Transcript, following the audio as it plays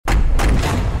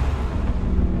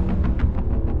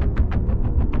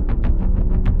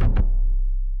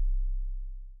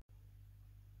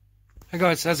Hey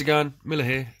guys, how's it going? Miller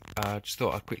here. Just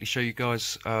thought I'd quickly show you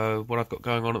guys what I've got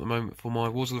going on at the moment for my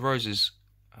Wars of the Roses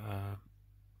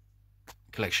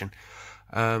collection.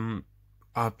 Um,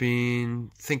 I've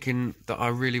been thinking that I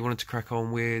really wanted to crack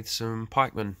on with some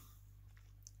pikemen.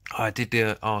 I did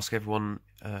ask everyone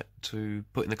to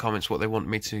put in the comments what they want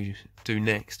me to do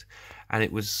next, and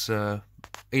it was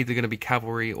either going to be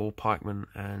cavalry or pikemen,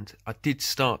 and I did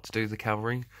start to do the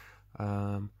cavalry.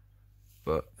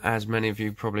 But as many of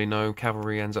you probably know,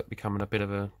 cavalry ends up becoming a bit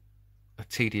of a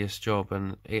tedious job,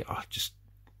 and I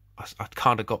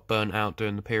kind of got burnt out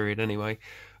during the period anyway.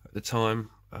 At the time,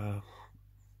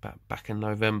 back in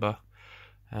November,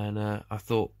 and I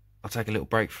thought I'd take a little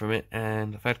break from it.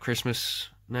 And I've had Christmas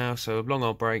now, so a long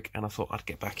old break, and I thought I'd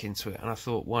get back into it. And I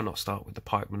thought, why not start with the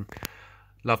pikemen?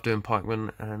 Love doing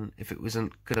pikemen, and if it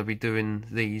wasn't going to be doing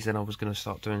these, then I was going to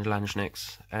start doing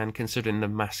Landsknechts. And considering the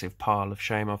massive pile of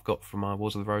shame I've got from my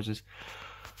Wars of the Roses,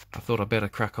 I thought I'd better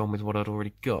crack on with what I'd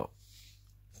already got.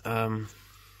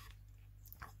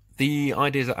 The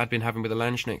ideas that I'd been having with the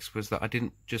Landsknechts was that I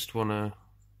didn't just want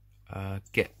to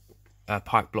get a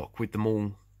pike block with them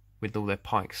all, with all their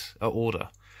pikes at order.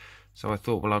 So I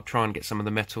thought, well, I'll try and get some of the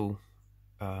metal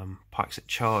pikes at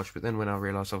charge, but then when I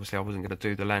realised obviously I wasn't going to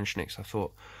do the Landsknechts, I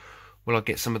thought, well, I'll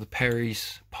get some of the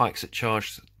Perry's pikes at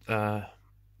charge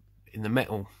in the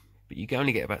metal, but you can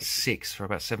only get about 6 for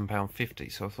about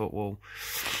 £7.50. So I thought, well,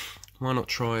 why not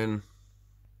try and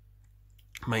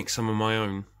make some of my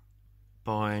own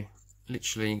by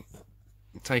literally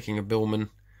taking a billman,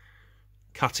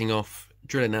 cutting off,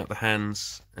 drilling out the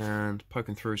hands, and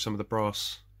poking through some of the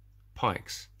brass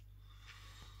pikes.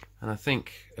 And I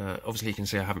think, obviously you can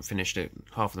see I haven't finished it.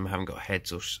 Half of them haven't got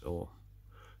heads or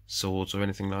swords or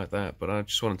anything like that. But I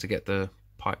just wanted to get the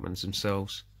pikemans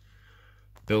themselves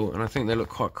built, and I think they look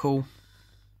quite cool.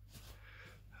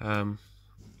 What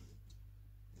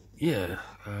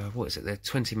is it? They're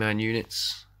 20-man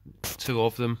units, 2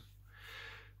 of them,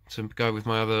 to go with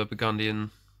my other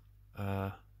Burgundian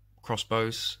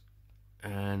crossbows.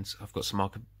 And I've got some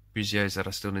arquebusiers that I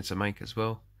still need to make as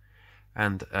well.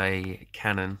 And a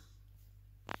cannon,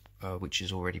 which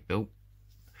is already built.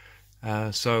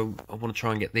 So I want to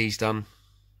try and get these done,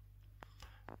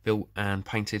 built and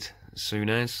painted as soon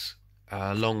as,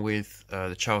 along with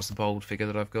the Charles the Bold figure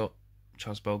that I've got,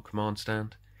 Charles the Bold command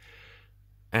stand.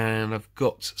 And I've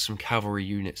got some cavalry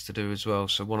units to do as well.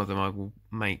 So one of them I will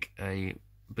make a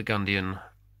Burgundian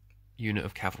unit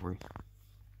of cavalry.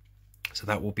 So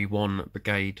that will be one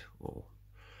brigade or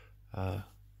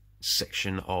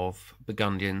section of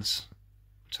Burgundians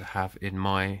to have in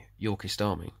my Yorkist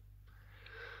army.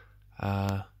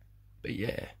 But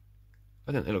yeah,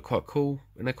 I think they look quite cool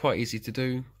and they're quite easy to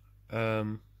do.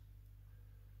 But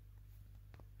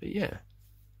yeah,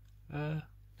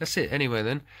 that's it anyway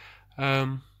then.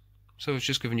 So I was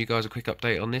just giving you guys a quick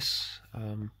update on this.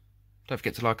 Don't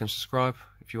forget to like and subscribe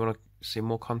if you want to see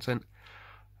more content.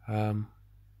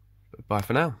 Bye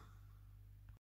for now.